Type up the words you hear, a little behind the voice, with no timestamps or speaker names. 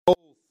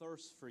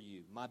thirsts for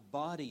you. My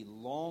body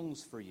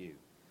longs for you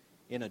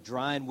in a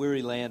dry and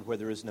weary land where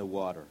there is no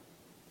water.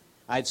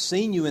 I have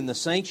seen you in the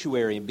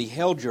sanctuary and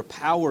beheld your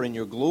power and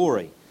your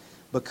glory.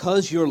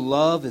 Because your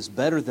love is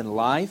better than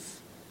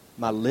life,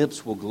 my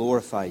lips will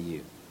glorify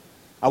you.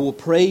 I will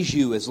praise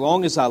you as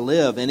long as I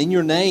live, and in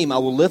your name I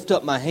will lift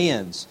up my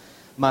hands.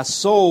 My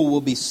soul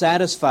will be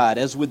satisfied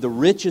as with the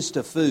richest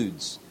of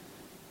foods.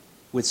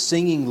 With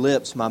singing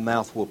lips my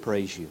mouth will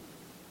praise you.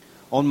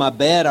 On my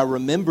bed I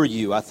remember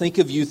you. I think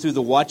of you through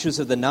the watches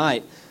of the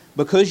night.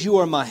 Because you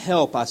are my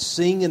help, I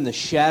sing in the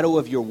shadow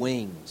of your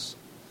wings.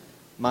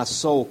 My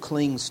soul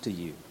clings to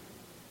you.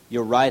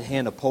 Your right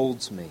hand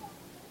upholds me.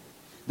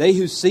 They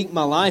who seek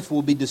my life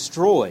will be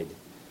destroyed.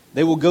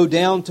 They will go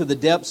down to the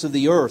depths of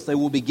the earth. They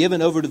will be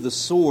given over to the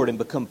sword and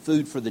become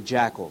food for the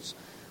jackals.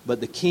 But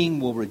the king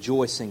will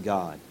rejoice in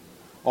God.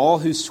 All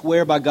who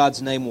swear by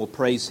God's name will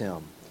praise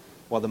him,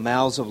 while the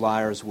mouths of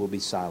liars will be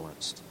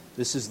silenced.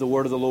 This is the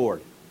word of the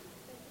Lord.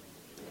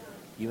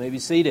 You may be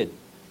seated.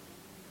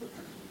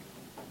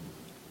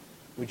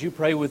 Would you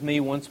pray with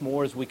me once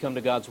more as we come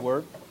to God's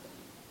word?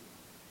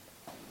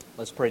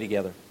 Let's pray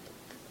together.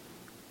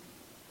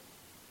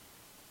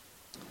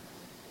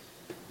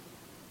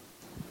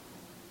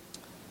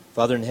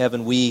 Father in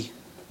heaven, we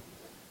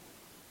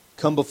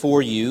come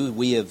before you.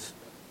 We've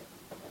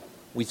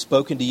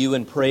spoken to you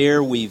in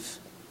prayer. We've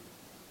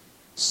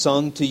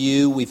sung to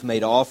you. We've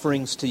made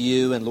offerings to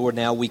you. And Lord,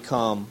 now we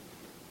come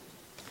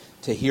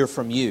to hear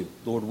from you.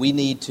 Lord, we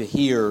need to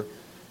hear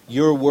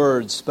your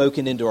words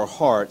spoken into our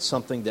hearts,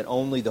 something that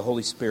only the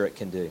Holy Spirit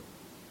can do.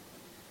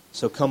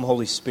 So come,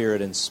 Holy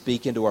Spirit, and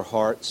speak into our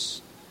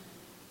hearts.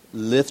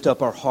 Lift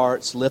up our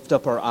hearts, lift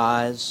up our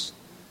eyes.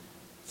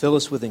 Fill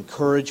us with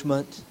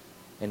encouragement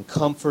and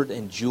comfort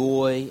and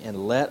joy,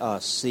 and let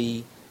us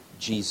see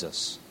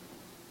Jesus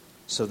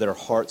so that our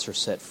hearts are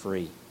set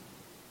free,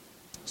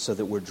 so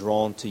that we're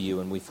drawn to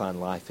you and we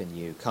find life in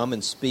you. Come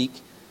and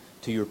speak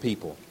to your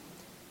people.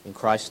 In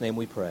Christ's name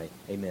we pray.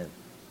 Amen.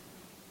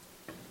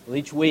 Well,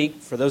 each week,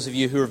 for those of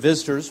you who are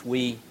visitors,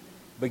 we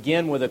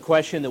begin with a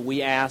question that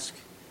we ask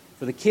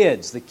for the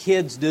kids. The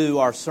kids do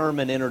our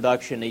sermon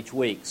introduction each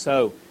week.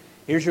 So,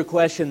 here's your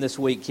question this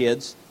week,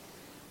 kids.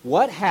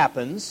 What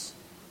happens,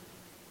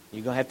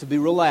 you're going to have to be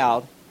real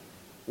loud,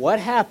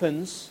 what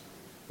happens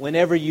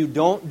whenever you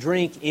don't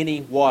drink any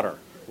water?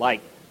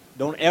 Like,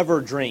 don't ever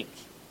drink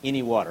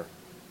any water.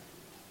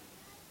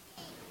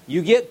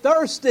 You get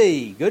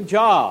thirsty. Good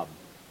job.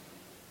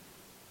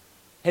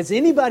 Has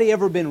anybody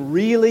ever been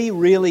really,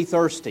 really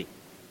thirsty?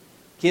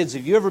 Kids,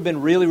 have you ever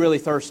been really, really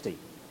thirsty?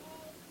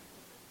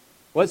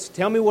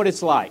 Tell me what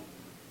it's like.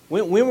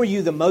 When were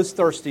you the most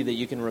thirsty that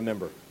you can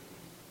remember?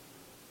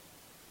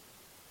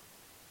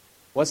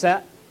 What's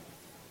that?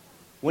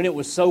 When it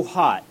was so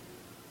hot.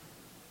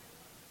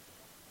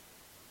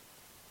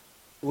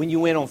 When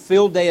you went on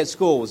field day at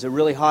school, was it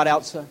really hot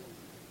outside?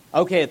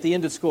 Okay, at the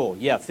end of school.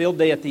 Yeah, field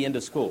day at the end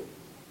of school.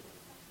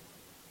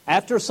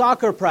 After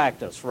soccer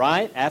practice,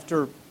 right?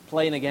 After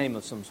playing a game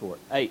of some sort.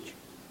 H.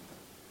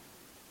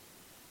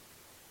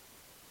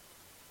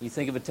 You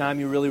think of a time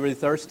you're really, really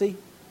thirsty?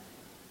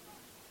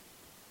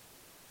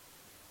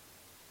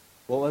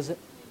 What was it?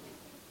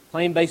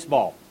 Playing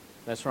baseball.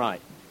 That's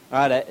right.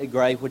 All right,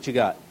 Gray, what you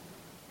got?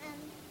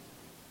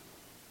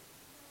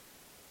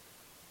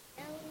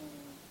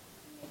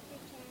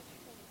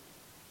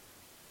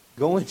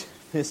 Going to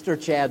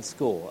Mr. Chad's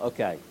school.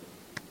 Okay.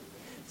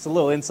 It's a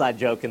little inside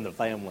joke in the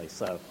family,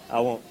 so I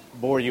won't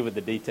bore you with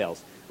the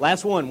details.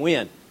 Last one,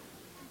 when?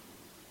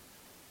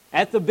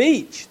 At the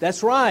beach.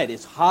 That's right.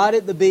 It's hot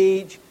at the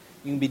beach.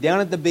 You can be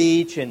down at the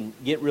beach and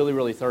get really,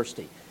 really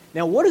thirsty.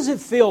 Now, what does it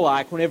feel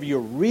like whenever you're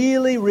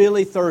really,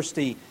 really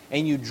thirsty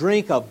and you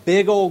drink a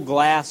big old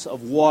glass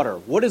of water?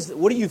 What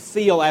do you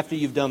feel after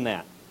you've done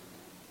that?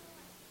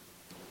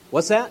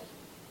 What's that?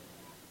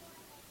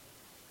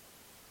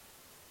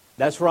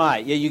 That's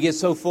right. Yeah, you get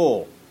so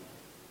full.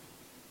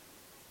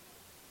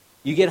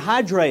 You get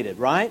hydrated,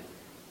 right?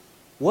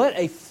 What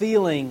a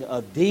feeling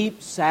of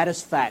deep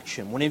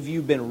satisfaction whenever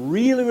you've been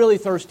really, really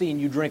thirsty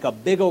and you drink a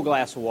big old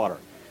glass of water.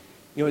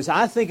 You know, as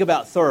I think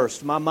about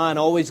thirst, my mind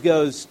always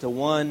goes to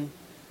one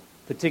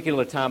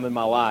particular time in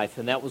my life,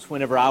 and that was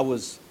whenever I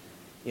was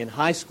in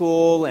high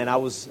school and I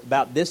was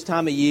about this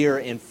time of year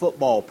in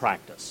football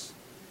practice.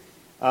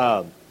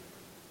 I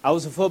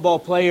was a football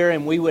player,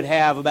 and we would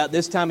have, about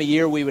this time of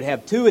year, we would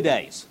have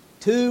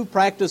 2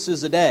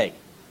 practices a day.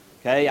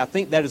 Okay, I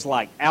think that is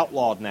like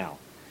outlawed now.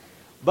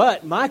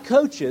 But my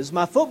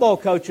football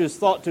coaches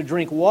thought to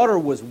drink water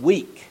was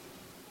weak.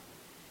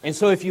 And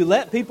so if you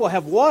let people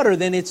have water,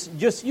 then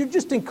you're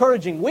just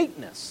encouraging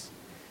weakness.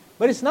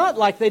 But it's not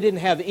like they didn't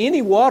have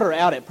any water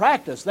out at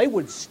practice. They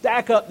would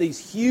stack up these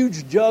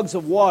huge jugs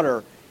of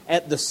water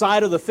at the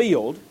side of the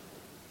field,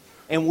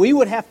 and we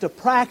would have to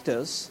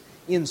practice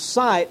in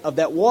sight of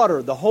that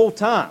water the whole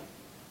time.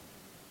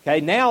 Okay,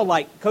 now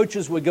like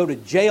coaches would go to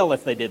jail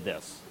if they did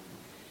this.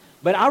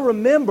 But I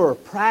remember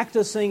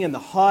practicing in the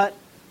hot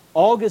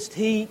August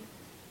heat,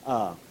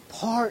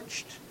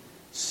 parched,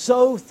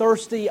 so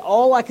thirsty,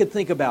 all I could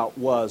think about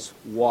was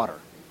water.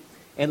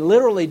 And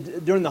literally,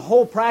 during the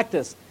whole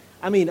practice,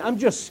 I'm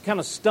just kind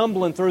of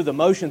stumbling through the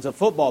motions of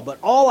football, but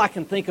all I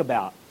can think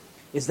about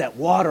is that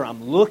water.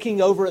 I'm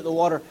looking over at the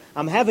water.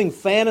 I'm having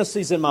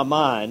fantasies in my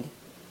mind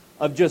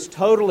of just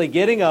totally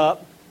getting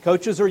up.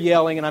 Coaches are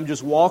yelling, and I'm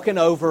just walking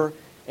over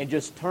and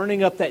just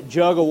turning up that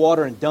jug of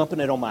water and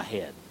dumping it on my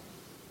head.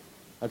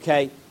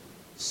 Okay?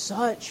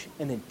 Such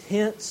an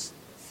intense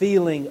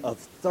feeling of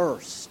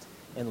thirst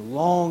and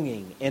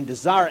longing and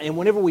desire. And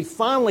whenever we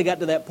finally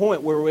got to that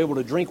point where we were able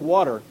to drink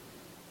water,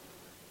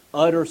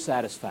 utter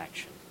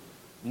satisfaction.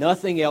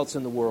 Nothing else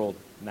in the world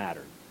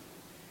mattered.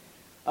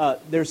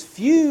 There's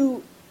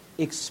few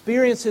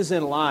experiences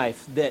in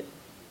life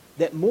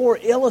that more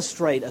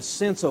illustrate a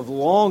sense of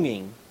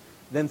longing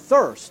than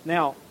thirst.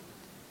 Now,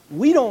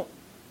 we don't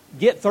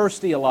get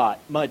thirsty a lot,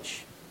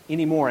 much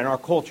anymore in our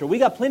culture. We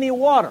got plenty of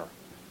water,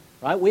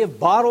 right? We have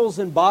bottles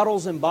and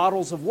bottles and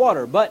bottles of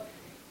water. But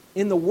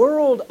in the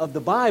world of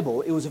the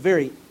Bible, it was a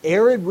very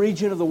arid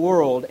region of the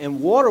world,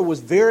 and water was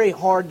very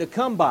hard to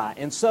come by.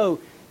 And so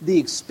the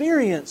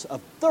experience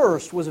of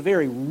thirst was a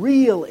very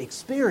real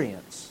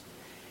experience.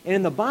 And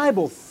in the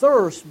Bible,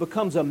 thirst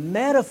becomes a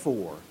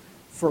metaphor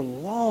for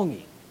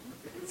longing,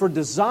 for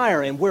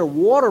desire, and where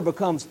water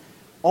becomes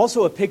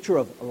also a picture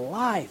of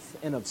life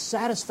and of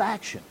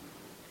satisfaction.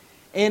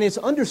 And it's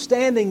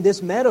understanding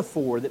this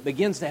metaphor that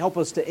begins to help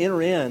us to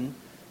enter in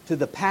to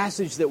the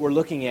passage that we're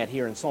looking at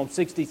here in Psalm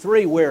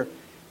 63, where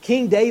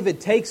King David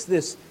takes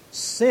this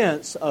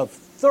sense of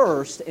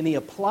thirst and he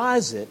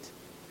applies it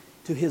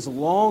to his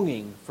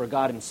longing for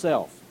God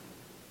Himself.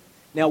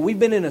 Now, we've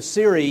been in a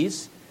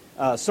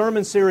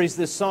sermon series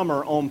this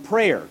summer on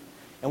prayer.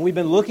 And we've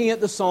been looking at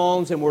the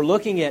Psalms, and we're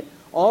looking at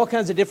all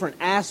kinds of different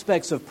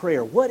aspects of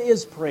prayer. What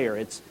is prayer?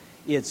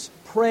 It's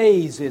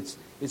praise.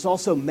 It's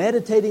also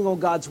meditating on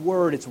God's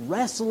Word. It's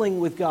wrestling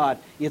with God.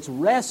 It's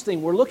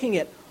resting. We're looking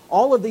at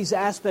all of these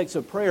aspects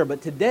of prayer.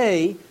 But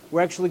today,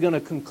 we're actually going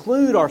to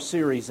conclude our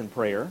series in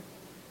prayer.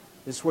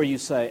 This is where you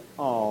say,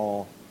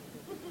 "Oh,"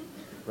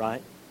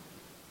 right?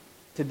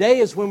 Today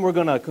is when we're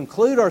going to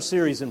conclude our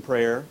series in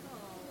prayer.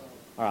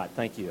 All right,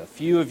 thank you. A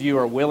few of you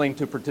are willing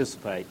to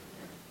participate.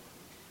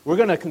 We're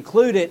going to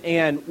conclude it,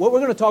 and what we're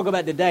going to talk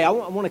about today, I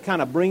want to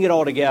kind of bring it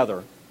all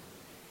together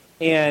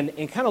and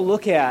kind of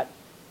look at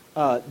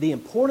the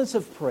importance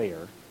of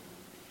prayer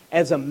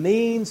as a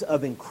means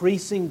of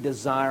increasing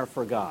desire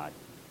for God.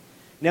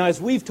 Now, as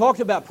we've talked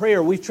about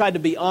prayer, we've tried to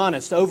be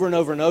honest over and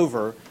over and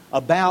over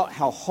about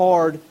how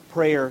hard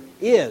prayer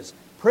is.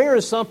 Prayer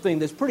is something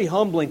that's pretty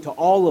humbling to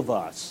all of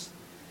us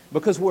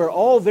because we're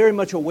all very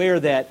much aware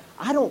that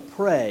I don't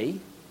pray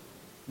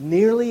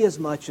nearly as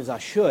much as I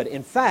should.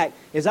 In fact,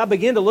 as I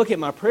begin to look at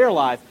my prayer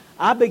life,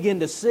 I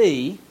begin to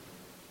see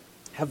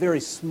how very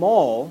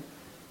small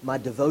my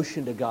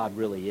devotion to God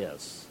really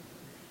is.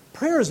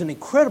 Prayer is an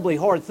incredibly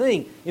hard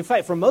thing. In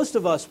fact, for most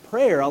of us,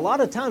 prayer a lot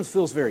of times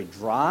feels very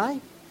dry.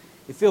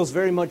 It feels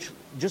very much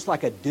just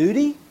like a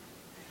duty.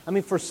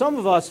 For some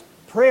of us,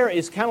 prayer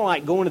is kind of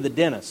like going to the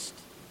dentist.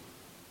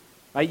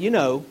 Right? You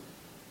know,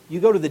 you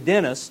go to the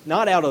dentist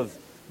not out of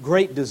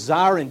great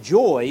desire and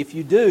joy. If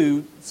you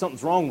do,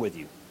 something's wrong with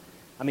you.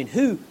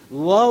 Who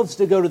loves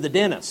to go to the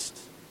dentist?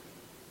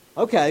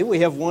 Okay, we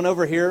have one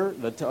over here.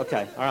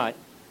 Okay, all right.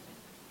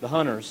 The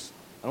Hunters.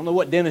 I don't know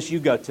what dentist you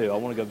go to. I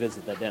want to go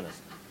visit that dentist.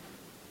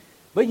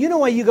 But you know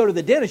why you go to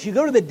the dentist? You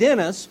go to the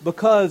dentist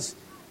because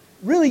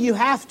really you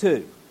have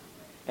to.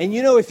 And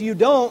you know if you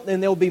don't, then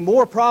there'll be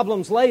more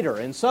problems later.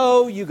 And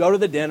so you go to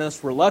the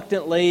dentist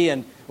reluctantly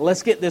and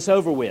let's get this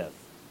over with.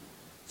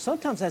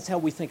 Sometimes that's how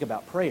we think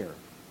about prayer.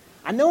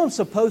 I know I'm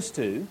supposed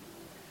to.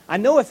 I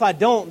know if I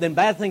don't, then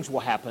bad things will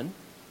happen.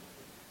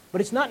 But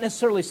it's not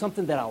necessarily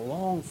something that I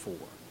long for.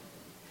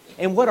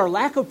 And what our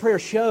lack of prayer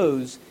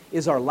shows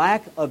is our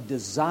lack of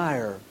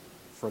desire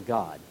for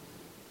God.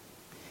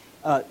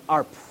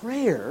 Our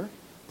prayer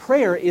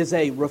is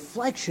a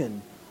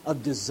reflection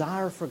of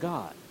desire for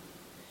God.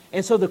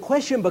 And so the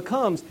question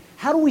becomes,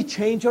 how do we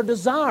change our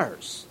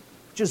desires?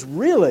 Which is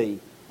really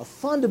a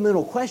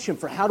fundamental question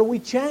for how do we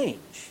change?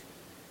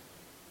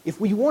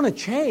 If we want to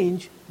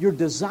change, your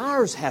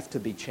desires have to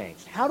be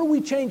changed. How do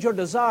we change our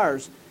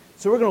desires?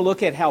 So we're going to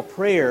look at how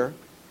prayer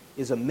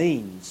is a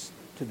means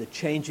to the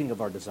changing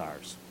of our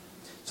desires.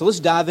 So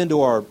let's dive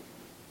into our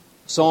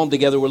psalm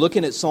together. We're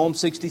looking at Psalm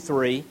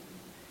 63.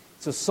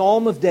 It's a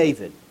psalm of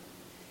David.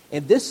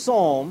 And this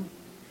psalm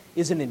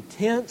is an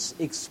intense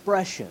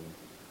expression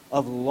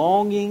of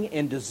longing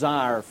and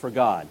desire for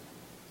God.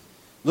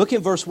 Look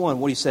at verse 1,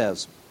 what he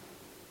says.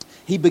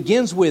 He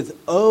begins with,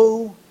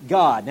 "O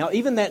God." Now,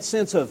 even that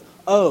sense of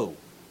 "O,"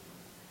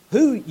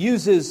 who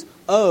uses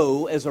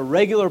 "O" as a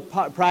regular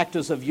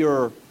practice of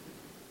your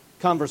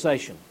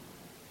conversation?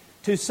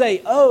 To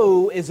say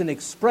 "O" is an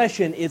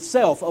expression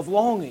itself of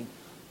longing.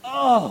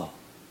 Oh!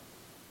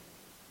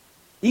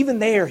 Even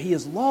there, he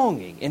is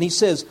longing. And he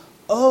says,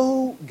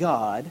 "O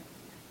God,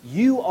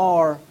 you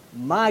are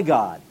my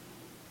God."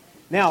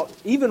 Now,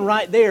 even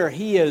right there,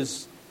 he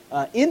is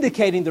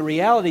indicating the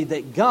reality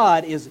that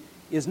God is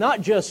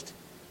not just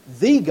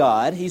the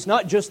God. He's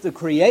not just the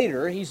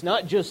creator. He's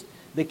not just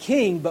the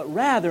king, but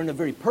rather in a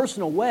very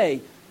personal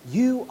way,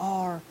 you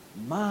are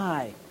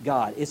my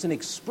God. It's an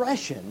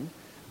expression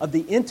of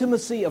the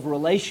intimacy of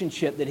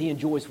relationship that he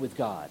enjoys with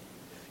God.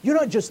 You're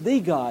not just the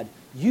God,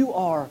 you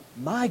are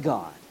my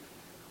God.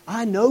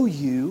 I know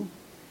you,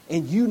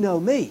 and you know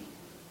me.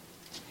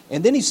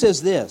 And then he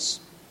says this,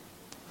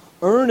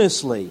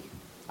 earnestly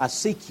I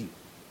seek you.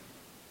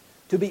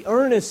 To be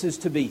earnest is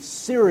to be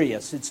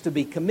serious, it's to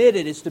be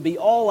committed, it's to be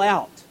all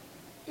out.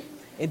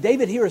 And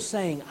David here is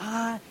saying,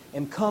 I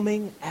am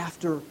coming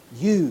after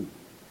you.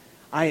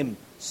 I am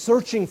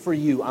searching for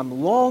you.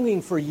 I'm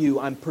longing for you.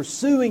 I'm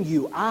pursuing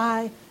you.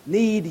 I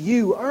need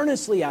you.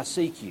 Earnestly I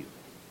seek you.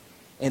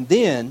 And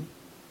then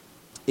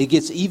it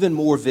gets even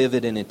more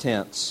vivid and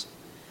intense.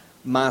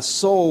 My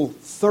soul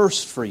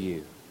thirsts for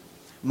you.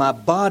 My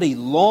body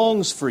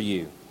longs for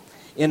you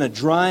in a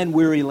dry and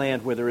weary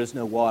land where there is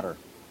no water.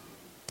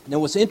 Now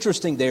what's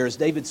interesting there is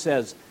David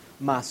says,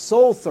 my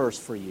soul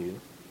thirsts for you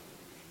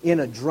in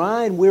a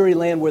dry and weary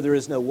land where there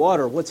is no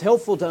water. What's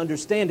helpful to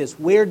understand is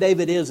where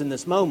David is in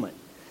this moment.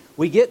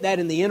 We get that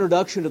in the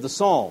introduction to the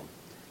psalm.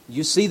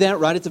 You see that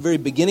right at the very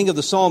beginning of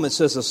the psalm. It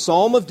says, a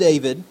psalm of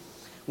David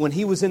when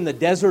he was in the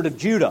desert of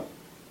Judah.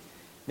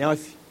 Now,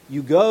 if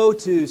you go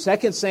to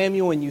 2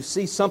 Samuel and you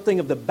see something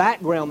of the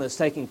background that's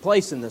taking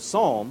place in the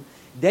psalm,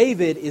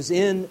 David is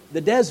in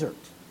the desert.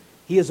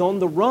 He is on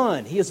the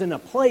run. He is in a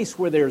place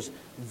where there's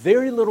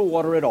very little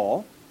water at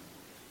all.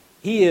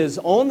 He is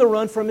on the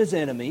run from his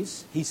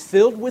enemies. He's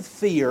filled with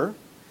fear.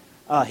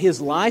 His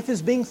life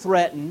is being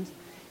threatened.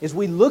 As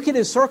we look at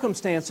his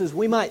circumstances,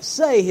 we might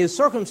say his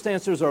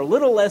circumstances are a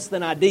little less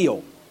than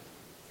ideal.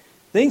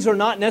 Things are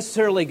not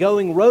necessarily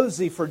going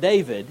rosy for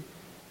David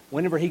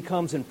whenever he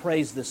comes and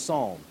prays this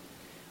psalm.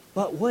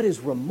 But what is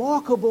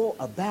remarkable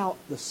about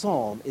the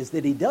psalm is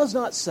that he does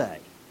not say,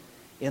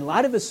 in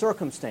light of his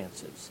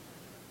circumstances,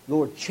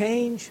 Lord,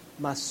 change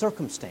my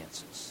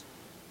circumstances.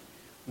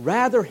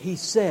 Rather, he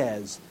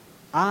says,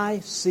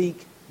 I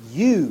seek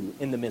you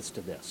in the midst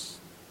of this.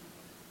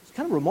 It's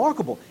kind of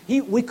remarkable.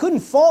 We couldn't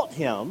fault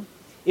him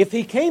if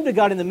he came to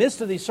God in the midst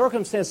of these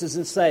circumstances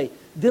and say,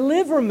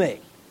 deliver me,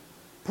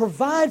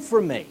 provide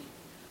for me.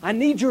 I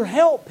need your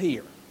help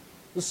here.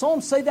 The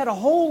Psalms say that a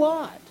whole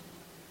lot.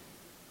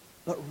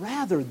 But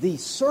rather,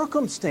 these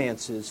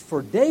circumstances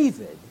for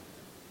David,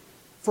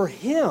 for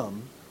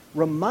him,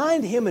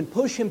 remind him and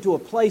push him to a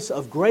place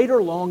of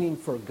greater longing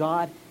for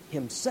God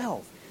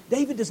himself.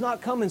 David does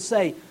not come and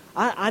say,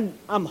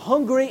 I'm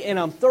hungry and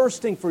I'm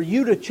thirsting for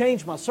you to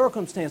change my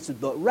circumstances,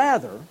 but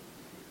rather,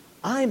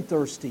 I'm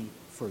thirsty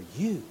for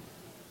you.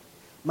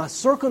 My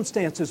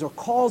circumstances are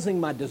causing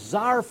my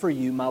desire for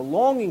you, my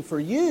longing for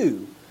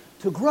you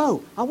to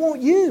grow. I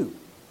want you,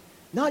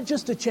 not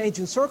just a change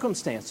in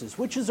circumstances,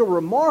 which is a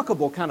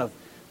remarkable kind of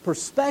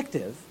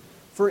perspective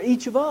for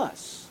each of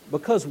us,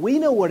 because we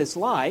know what it's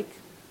like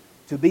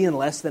to be in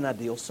less than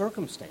ideal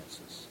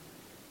circumstances.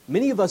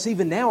 Many of us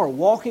even now are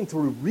walking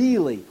through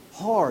really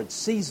hard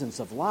seasons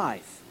of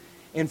life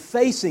and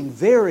facing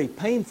very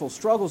painful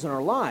struggles in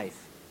our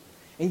life.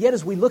 And yet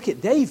as we look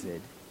at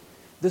David,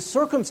 the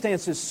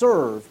circumstances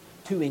serve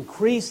to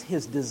increase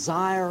his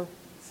desire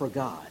for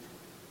God.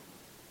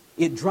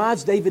 It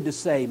drives David to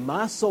say,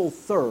 my soul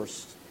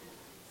thirsts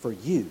for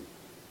you.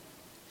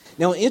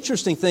 Now, an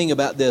interesting thing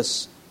about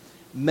this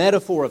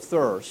metaphor of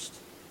thirst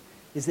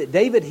is that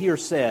David here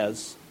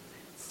says,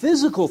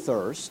 physical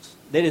thirst,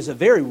 that is a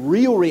very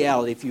real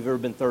reality if you've ever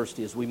been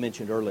thirsty, as we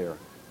mentioned earlier,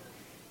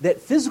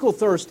 that physical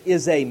thirst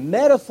is a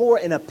metaphor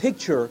and a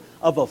picture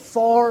of a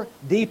far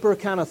deeper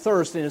kind of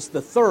thirst, and it's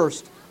the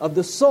thirst of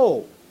the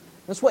soul.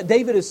 That's what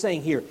David is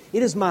saying here.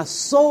 It is my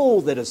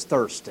soul that is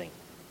thirsting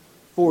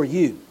for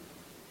you.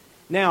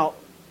 Now,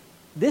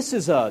 this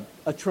is a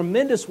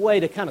tremendous way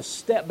to kind of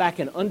step back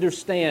and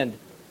understand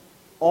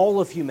all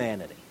of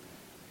humanity,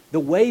 the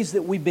ways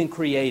that we've been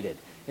created.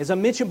 As I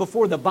mentioned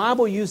before, the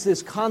Bible used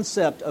this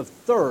concept of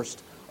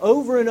thirst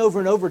over and over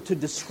and over to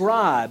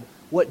describe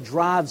what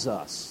drives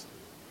us.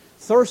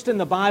 Thirst in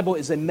the Bible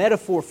is a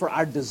metaphor for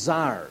our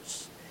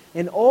desires.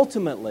 And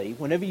ultimately,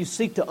 whenever you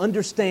seek to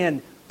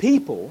understand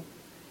people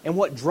and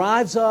what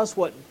drives us,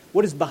 what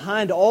is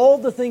behind all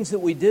the things that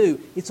we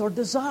do, it's our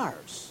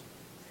desires.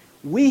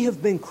 We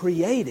have been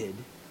created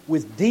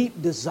with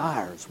deep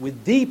desires,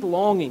 with deep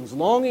longings,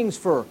 longings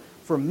for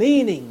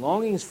meaning,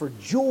 longings for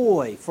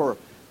joy, for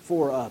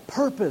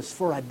purpose,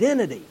 for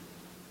identity.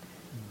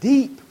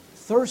 Deep,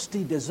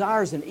 thirsty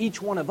desires in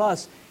each one of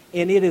us,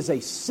 and it is a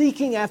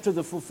seeking after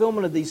the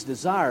fulfillment of these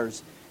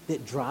desires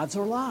that drives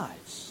our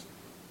lives.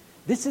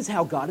 This is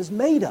how God has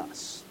made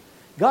us.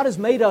 God has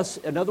made us,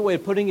 another way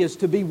of putting it is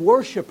to be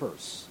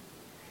worshipers,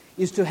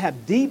 is to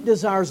have deep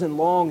desires and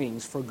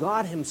longings for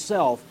God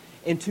Himself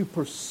and to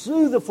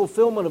pursue the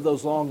fulfillment of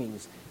those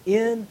longings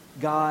in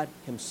God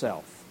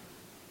Himself.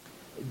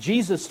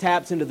 Jesus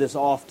taps into this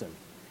often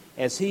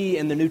as He,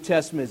 in the New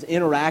Testament, is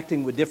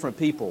interacting with different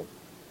people.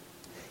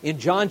 In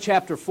John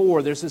chapter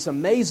 4, there's this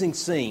amazing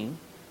scene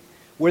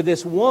where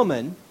this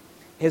woman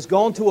has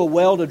gone to a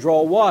well to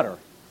draw water.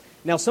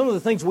 Now, some of the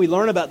things we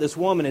learn about this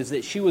woman is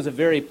that she was a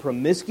very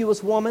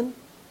promiscuous woman.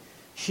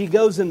 She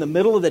goes in the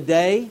middle of the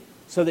day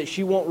so that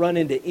she won't run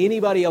into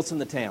anybody else in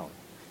the town.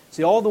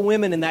 See, all the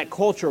women in that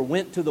culture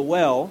went to the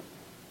well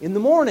in the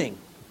morning.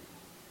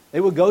 They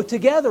would go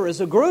together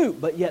as a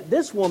group, but yet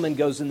this woman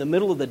goes in the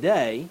middle of the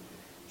day.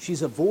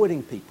 She's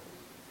avoiding people.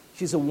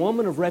 She's a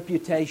woman of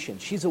reputation.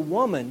 She's a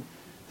woman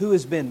who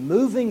has been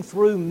moving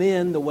through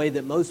men the way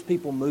that most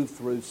people move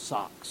through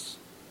socks.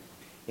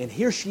 And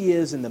here she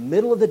is in the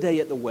middle of the day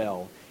at the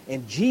well,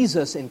 and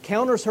Jesus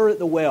encounters her at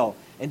the well.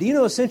 And do you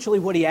know essentially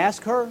what he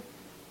asked her?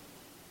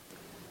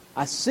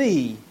 I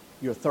see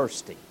you're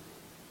thirsty.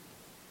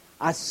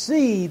 I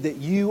see that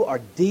you are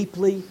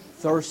deeply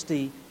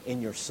thirsty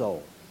in your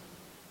soul.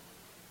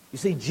 You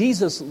see,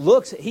 Jesus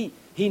looks, he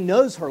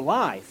knows her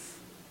life.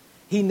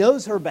 He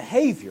knows her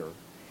behavior.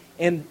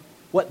 And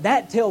what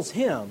that tells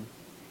him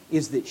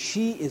is that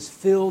she is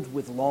filled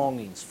with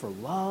longings for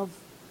love,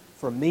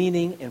 for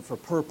meaning, and for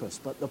purpose.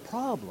 But the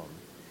problem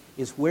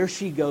is where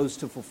she goes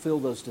to fulfill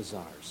those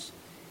desires,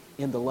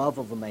 in the love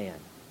of a man.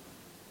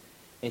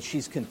 And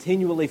she's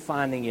continually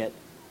finding it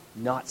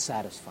not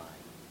satisfying.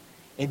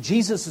 And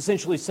Jesus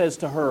essentially says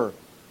to her,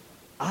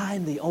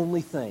 I'm the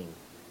only thing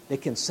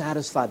that can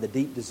satisfy the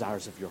deep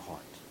desires of your heart.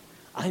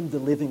 I'm the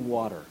living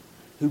water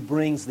who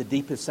brings the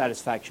deepest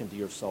satisfaction to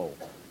your soul.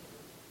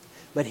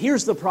 But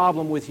here's the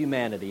problem with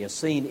humanity, as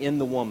seen in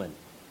the woman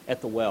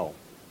at the well.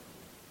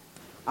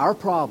 Our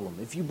problem,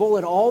 if you boil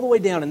it all the way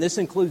down, and this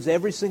includes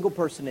every single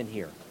person in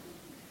here,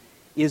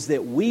 is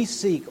that we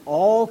seek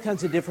all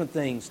kinds of different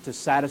things to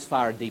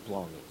satisfy our deep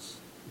longings.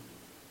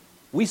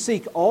 We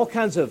seek all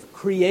kinds of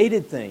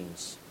created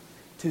things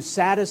to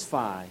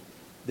satisfy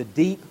the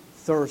deep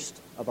thirst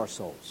of our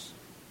souls.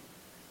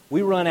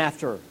 We run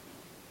after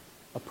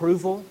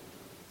approval,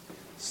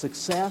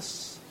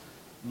 success,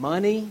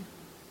 money,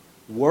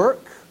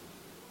 work,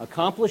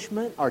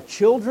 accomplishment, our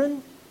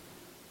children,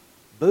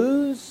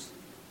 booze,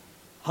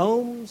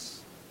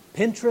 homes,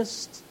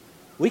 Pinterest.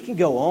 We can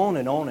go on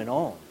and on and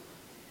on.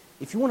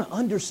 If you want to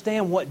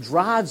understand what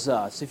drives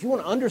us, if you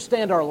want to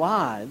understand our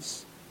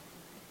lives,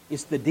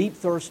 it's the deep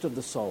thirst of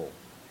the soul.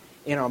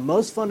 And our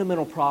most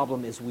fundamental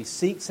problem is we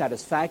seek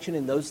satisfaction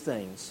in those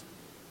things,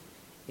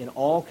 in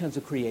all kinds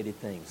of created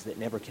things that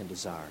never can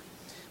desire.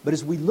 But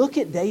as we look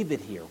at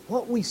David here,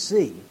 what we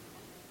see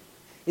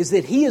is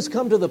that he has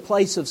come to the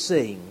place of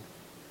seeing,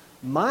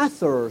 my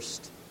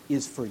thirst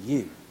is for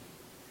you.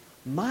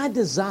 My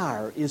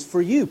desire is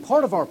for you.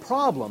 Part of our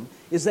problem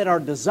is that our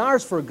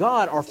desires for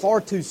God are far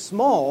too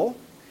small,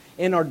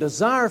 and our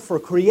desire for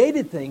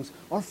created things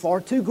are far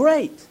too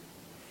great.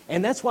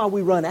 And that's why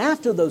we run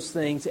after those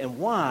things and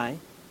why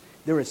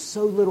there is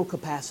so little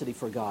capacity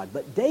for God.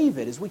 But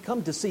David, as we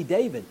come to see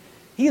David,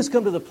 he has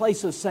come to the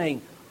place of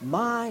saying,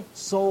 my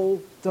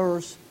soul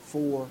thirsts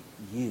for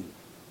you.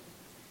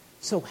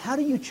 So how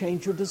do you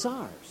change your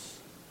desires?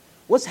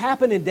 What's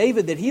happened in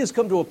David that he has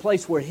come to a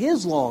place where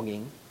his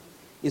longing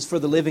is for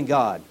the living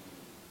God?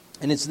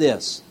 And it's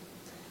this.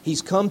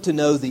 He's come to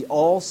know the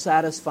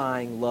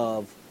all-satisfying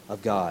love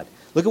of God.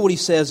 Look at what he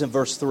says in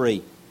verse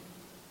 3.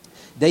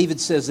 David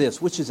says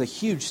this, which is a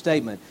huge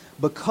statement.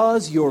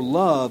 Because your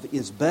love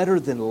is better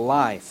than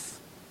life,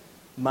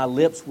 my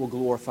lips will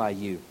glorify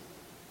you.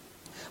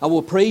 I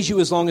will praise you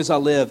as long as I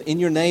live. In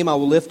your name I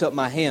will lift up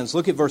my hands.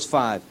 Look at verse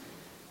 5.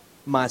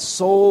 My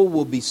soul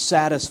will be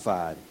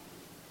satisfied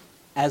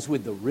as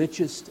with the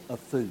richest of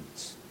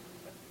foods.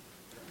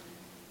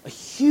 A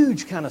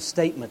huge kind of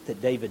statement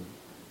that David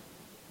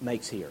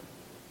makes here.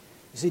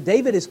 You see,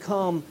 David has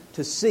come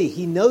to see,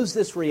 he knows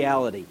this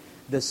reality.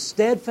 The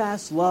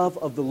steadfast love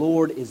of the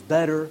Lord is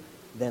better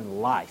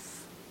than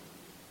life.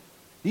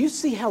 Do you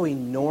see how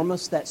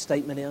enormous that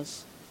statement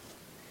is?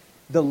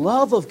 The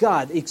love of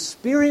God,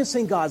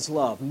 experiencing God's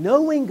love,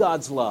 knowing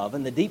God's love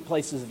in the deep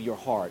places of your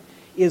heart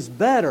is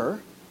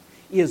better,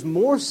 is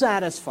more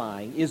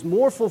satisfying, is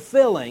more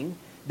fulfilling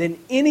than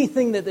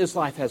anything that this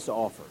life has to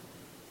offer.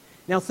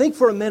 Now think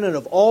for a minute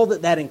of all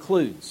that that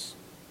includes.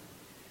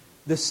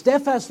 The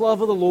steadfast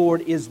love of the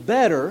Lord is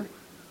better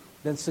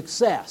than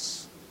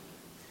success.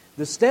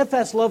 The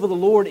steadfast love of the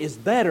Lord is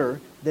better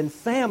than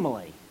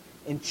family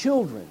and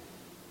children.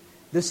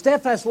 The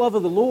steadfast love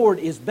of the Lord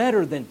is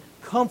better than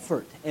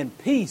comfort and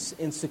peace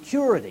and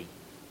security.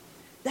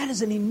 That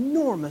is an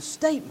enormous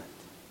statement.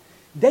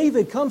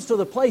 David comes to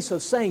the place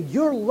of saying,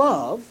 your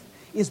love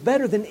is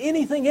better than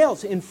anything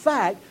else. In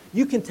fact,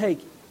 you can take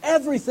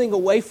everything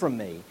away from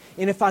me,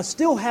 and if I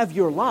still have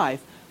your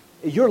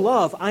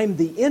love, I'm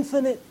the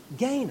infinite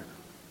gainer.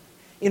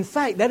 In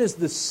fact, that is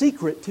the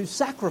secret to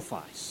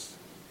sacrifice.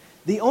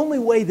 The only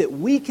way that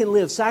we can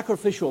live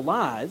sacrificial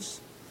lives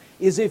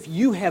is if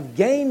you have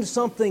gained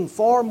something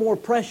far more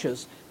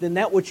precious than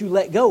that which you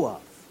let go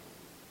of.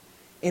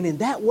 And in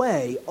that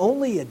way,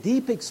 only a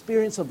deep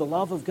experience of the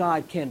love of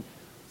God can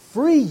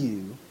free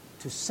you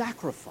to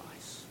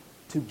sacrifice,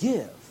 to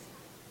give,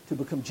 to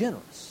become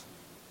generous.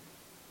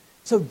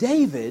 So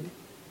David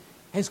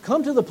has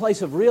come to the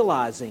place of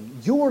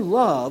realizing your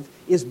love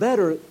is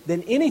better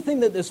than anything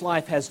that this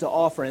life has to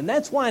offer. And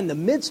that's why in the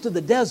midst of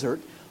the desert,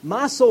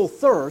 my soul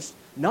thirsts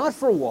not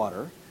for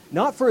water,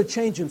 not for a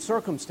change in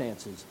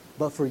circumstances,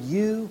 but for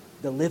you,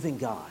 the living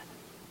God.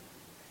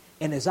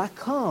 And as I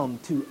come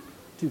to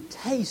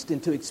taste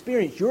and to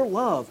experience your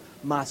love,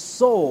 my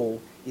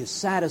soul is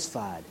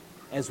satisfied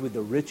as with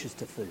the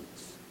richest of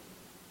foods.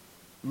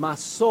 My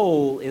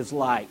soul is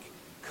like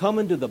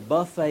coming to the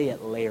buffet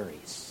at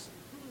Larry's,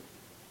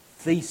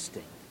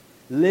 feasting,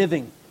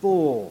 living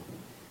full,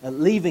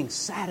 leaving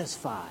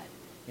satisfied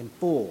and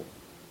full.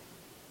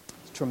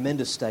 It's a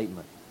tremendous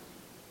statement.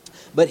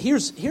 But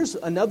here's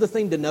another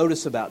thing to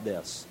notice about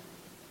this.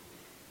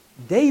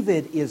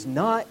 David is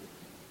not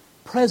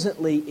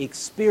presently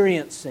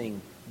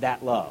experiencing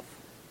that love.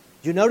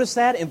 Do you notice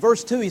that? In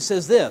verse 2 he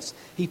says this.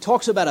 He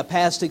talks about a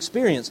past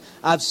experience.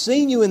 I've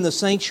seen you in the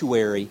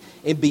sanctuary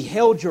and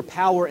beheld your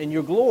power and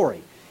your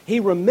glory. He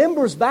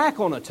remembers back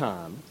on a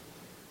time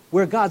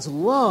where God's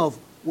love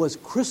was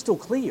crystal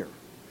clear,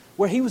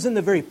 where he was in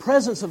the very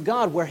presence of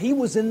God, where he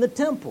was in the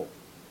temple,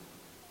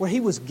 where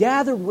he was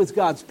gathered with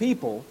God's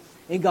people,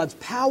 and God's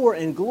power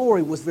and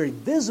glory was very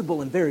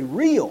visible and very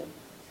real.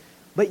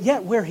 But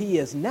yet where he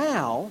is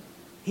now,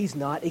 he's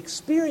not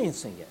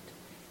experiencing it.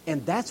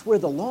 And that's where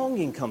the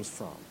longing comes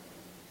from.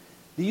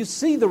 Do you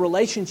see the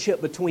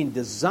relationship between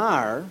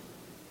desire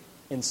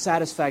and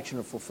satisfaction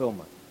or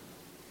fulfillment?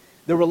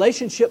 The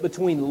relationship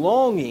between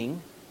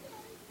longing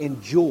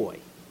and joy.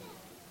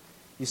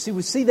 You see,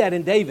 we see that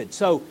in David.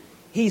 So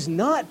he's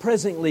not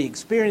presently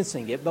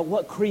experiencing it, but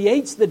what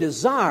creates the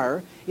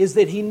desire is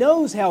that he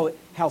knows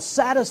how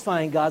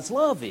satisfying God's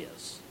love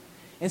is.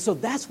 And so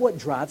that's what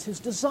drives his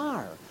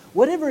desire.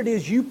 Whatever it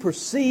is you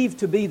perceive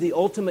to be the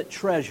ultimate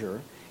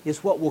treasure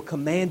is what will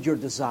command your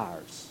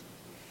desires.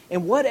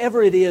 And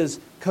whatever it is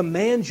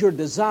commands your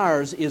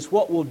desires is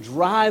what will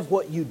drive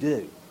what you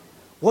do,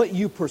 what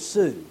you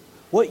pursue,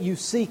 what you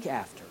seek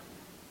after.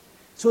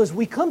 So as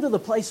we come to the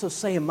place of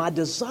saying, my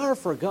desire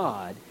for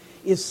God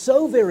is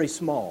so very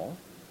small,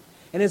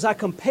 and as I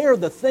compare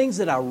the things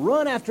that I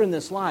run after in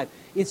this life,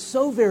 it's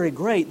so very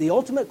great, the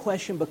ultimate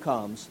question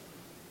becomes,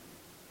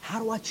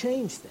 how do I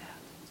change that?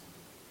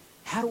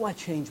 How do I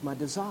change my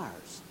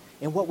desires?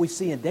 And what we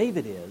see in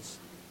David is,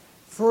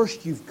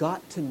 first, you've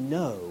got to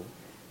know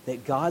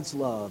that God's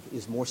love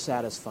is more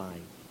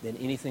satisfying than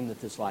anything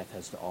that this life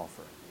has to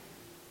offer.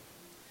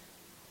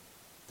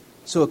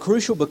 So a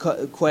crucial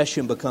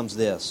question becomes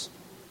this.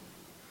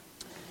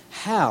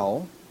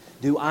 How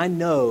do I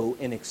know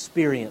and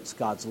experience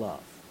God's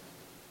love?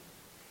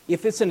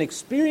 If it's an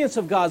experience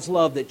of God's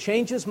love that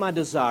changes my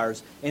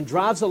desires and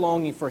drives a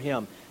longing for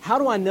Him, how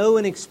do I know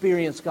and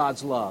experience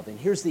God's love? And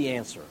here's the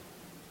answer.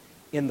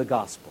 In the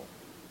gospel.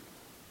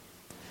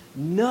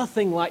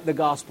 Nothing like the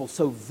gospel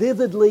so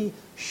vividly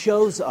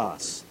shows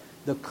us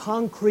the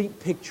concrete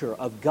picture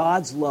of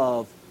God's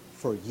love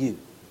for you,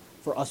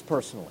 for us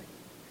personally.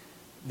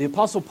 The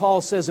Apostle Paul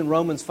says in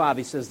Romans 5,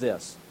 he says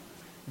this,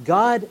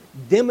 God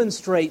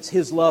demonstrates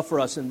His love for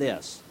us in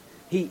this.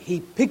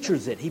 He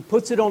pictures it, He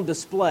puts it on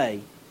display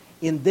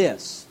in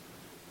this.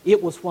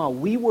 It was while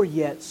we were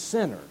yet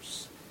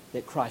sinners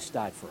that Christ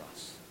died for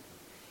us.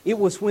 It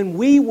was when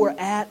we were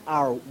at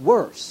our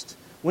worst,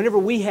 whenever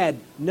we had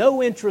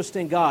no interest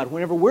in God,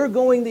 whenever we're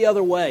going the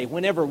other way,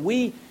 whenever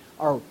we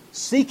are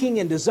seeking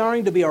and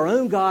desiring to be our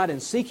own God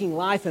and seeking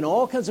life and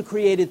all kinds of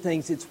created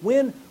things, it's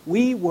when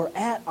we were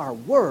at our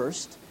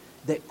worst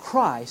that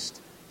Christ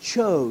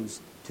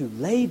chose to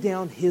lay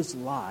down His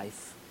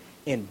life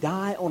and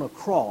die on a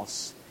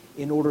cross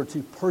in order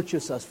to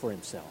purchase us for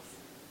Himself.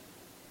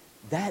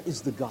 That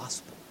is the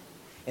gospel.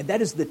 And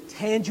that is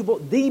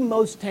the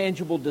most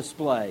tangible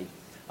display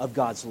of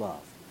God's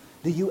love.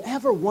 Do you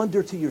ever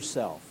wonder to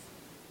yourself,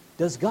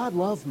 does God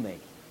love me?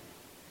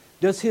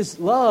 Does His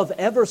love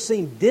ever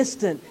seem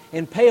distant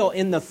and pale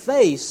in the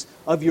face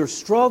of your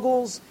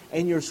struggles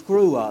and your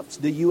screw-ups?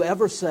 Do you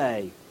ever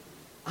say,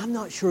 I'm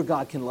not sure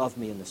God can love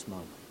me in this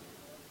moment?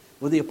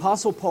 What the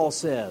Apostle Paul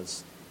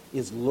says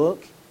is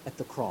look at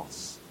the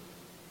cross.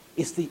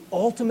 It's the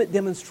ultimate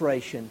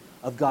demonstration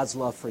of God's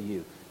love for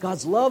you.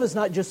 God's love is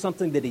not just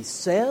something that He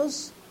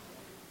says,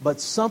 but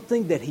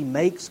something that He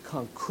makes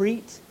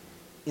concrete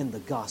in the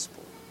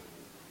gospel.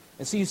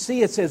 And so you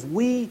see, it says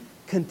we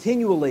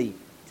continually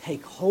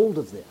take hold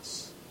of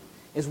this.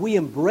 As we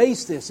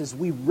embrace this, as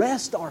we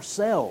rest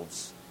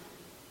ourselves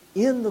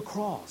in the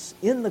cross,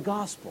 in the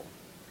gospel,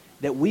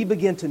 that we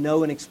begin to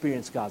know and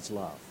experience God's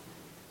love.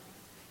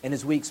 And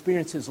as we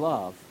experience His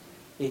love,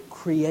 it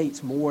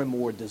creates more and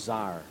more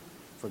desire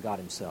for God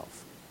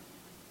Himself.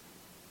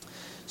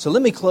 So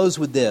let me close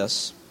with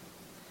this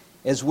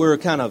as we're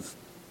kind of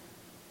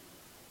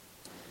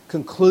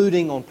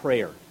concluding on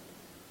prayer.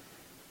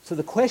 So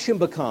the question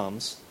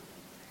becomes,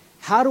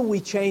 how do we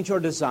change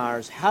our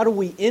desires? How do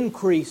we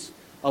increase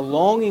a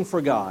longing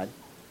for God?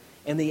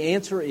 And the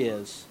answer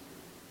is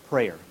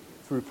prayer,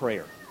 through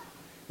prayer.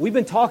 We've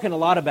been talking a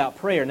lot about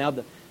prayer. Now,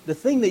 the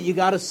thing that you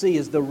got to see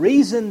is the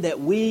reason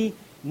that we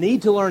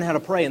need to learn how to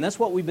pray, and that's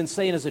what we've been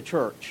saying as a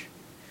church.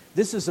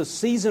 This is a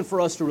season for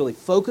us to really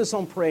focus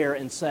on prayer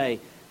and say,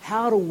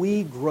 how do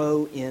we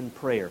grow in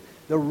prayer?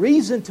 The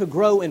reason to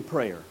grow in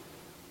prayer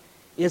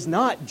is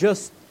not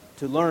just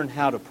to learn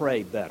how to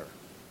pray better.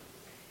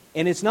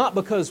 And it's not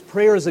because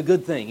prayer is a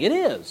good thing. It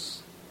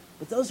is.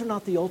 But those are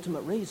not the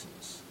ultimate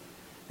reasons.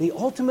 The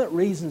ultimate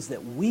reasons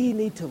that we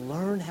need to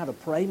learn how to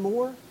pray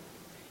more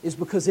is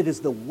because it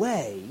is the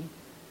way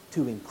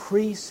to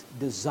increase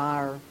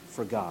desire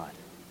for God.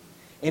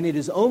 And it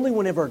is only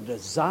whenever our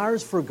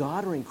desires for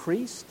God are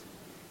increased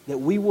that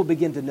we will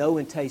begin to know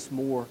and taste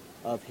more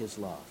of His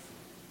love.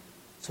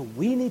 So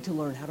we need to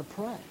learn how to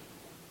pray.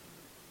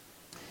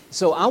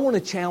 So I want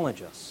to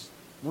challenge us.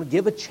 I want to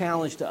give a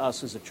challenge to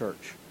us as a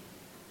church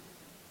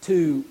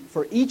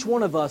for each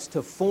one of us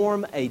to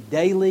form a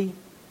daily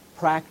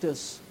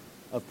practice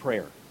of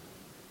prayer.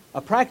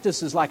 A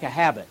practice is like a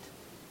habit.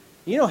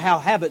 You know how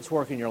habits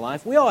work in your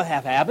life. We all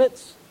have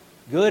habits,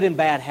 good and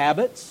bad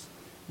habits.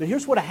 But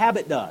here's what a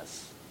habit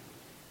does.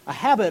 A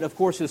habit, of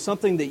course, is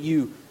something that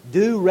you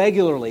do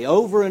regularly,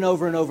 over and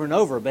over and over and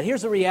over. But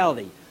here's the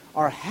reality.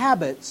 Our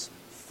habits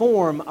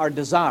form our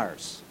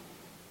desires.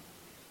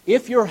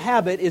 If your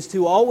habit is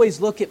to always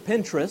look at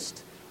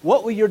Pinterest,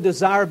 what will your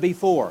desire be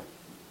for?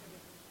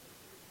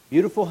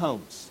 Beautiful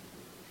homes.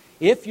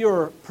 If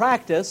your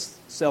practice,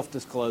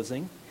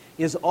 self-disclosing,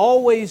 is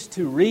always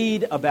to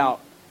read about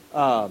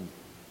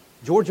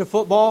Georgia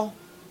football,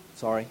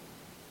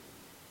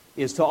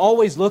 is to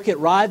always look at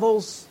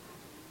Rivals.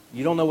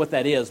 You don't know what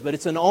that is, but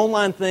it's an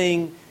online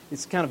thing.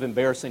 It's kind of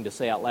embarrassing to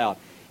say out loud.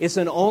 It's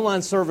an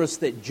online service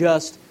that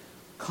just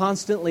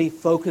constantly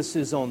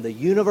focuses on the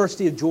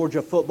University of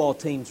Georgia football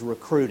team's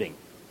recruiting.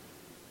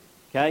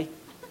 Okay?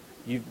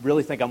 You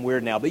really think I'm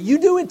weird now, but you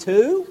do it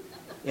too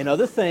in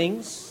other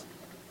things.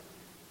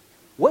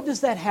 What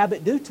does that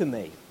habit do to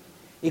me?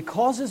 It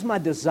causes my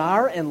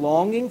desire and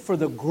longing for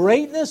the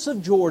greatness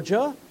of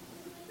Georgia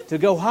to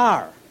go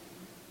higher,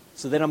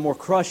 so that I'm more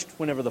crushed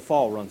whenever the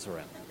fall runs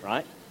around,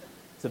 right?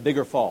 It's a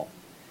bigger fall.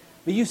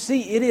 But you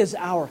see, it is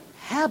our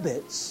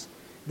habits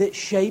that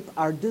shape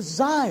our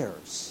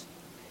desires.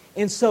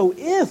 And so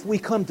if we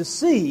come to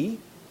see,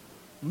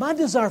 my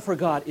desire for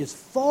God is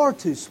far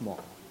too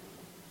small,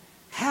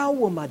 how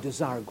will my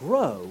desire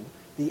grow?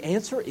 The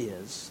answer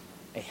is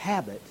a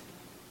habit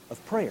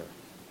of prayer.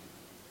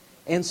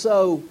 And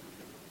so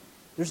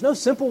there's no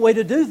simple way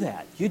to do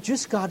that. You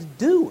just got to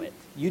do it.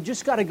 You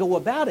just got to go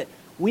about it.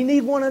 We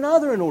need one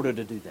another in order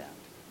to do that.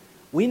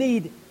 We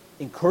need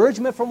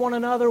encouragement from one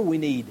another. We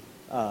need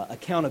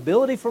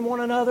accountability from one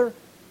another.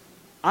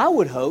 I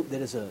would hope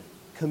that as a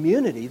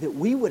community that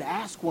we would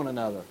ask one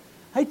another,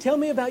 hey, tell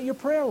me about your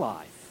prayer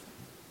life.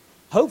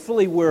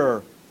 Hopefully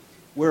we're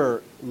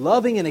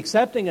loving and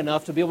accepting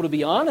enough to be able to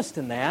be honest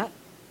in that,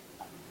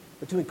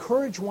 but to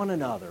encourage one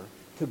another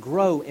to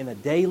grow in a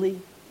daily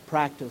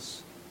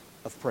practice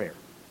of prayer.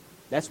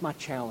 That's my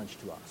challenge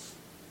to us.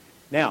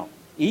 Now,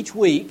 each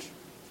week,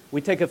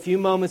 we take a few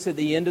moments at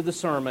the end of the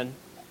sermon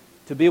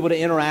to be able to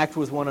interact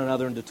with one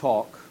another and to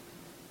talk.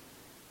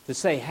 To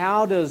say,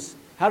 how does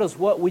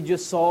what we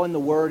just saw in the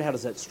Word, how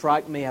does that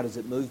strike me? How does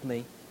it move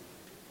me?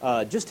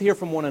 Just to hear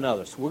from one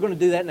another. So we're going to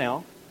do that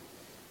now.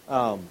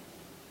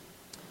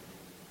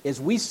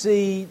 As we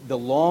see the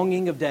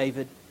longing of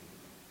David,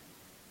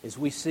 as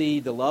we see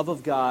the love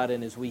of God,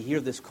 and as we hear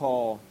this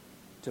call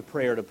to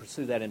prayer, to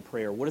pursue that in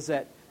prayer, what does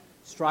that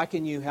strike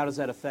in you? How does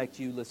that affect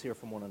you? Let's hear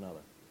from one another.